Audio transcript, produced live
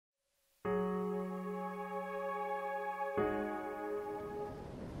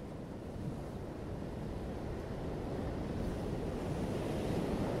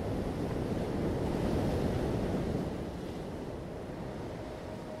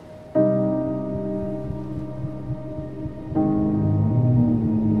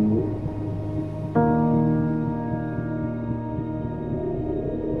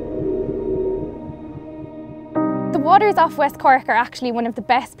waters off West Cork are actually one of the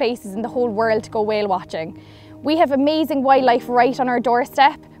best places in the whole world to go whale watching. We have amazing wildlife right on our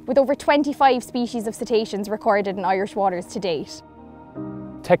doorstep, with over 25 species of cetaceans recorded in Irish waters to date.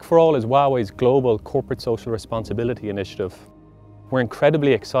 TECH4ALL is Huawei's global corporate social responsibility initiative. We're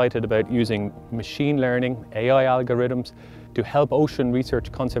incredibly excited about using machine learning, AI algorithms to help Ocean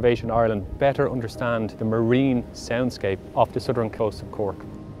Research Conservation Ireland better understand the marine soundscape off the southern coast of Cork.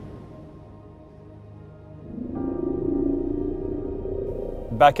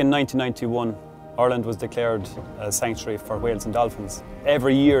 Back in 1991, Ireland was declared a sanctuary for whales and dolphins.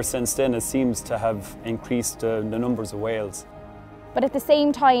 Every year since then it seems to have increased the numbers of whales. But at the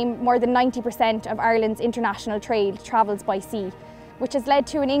same time, more than 90% of Ireland's international trade travels by sea, which has led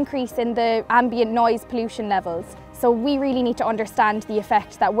to an increase in the ambient noise pollution levels. So we really need to understand the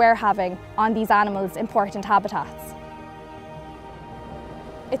effect that we're having on these animals' important habitats.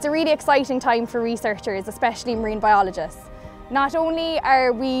 It's a really exciting time for researchers, especially marine biologists. Not only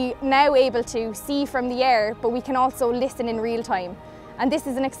are we now able to see from the air, but we can also listen in real time. And this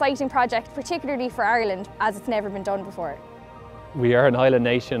is an exciting project, particularly for Ireland, as it's never been done before. We are an island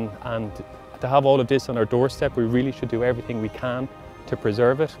nation, and to have all of this on our doorstep, we really should do everything we can to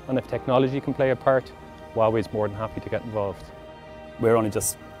preserve it. And if technology can play a part, Huawei is more than happy to get involved. We're only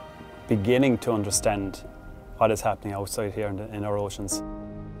just beginning to understand what is happening outside here in our oceans.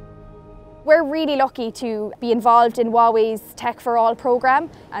 We're really lucky to be involved in Huawei's TECH4ALL programme,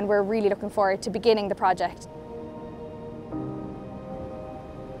 and we're really looking forward to beginning the project.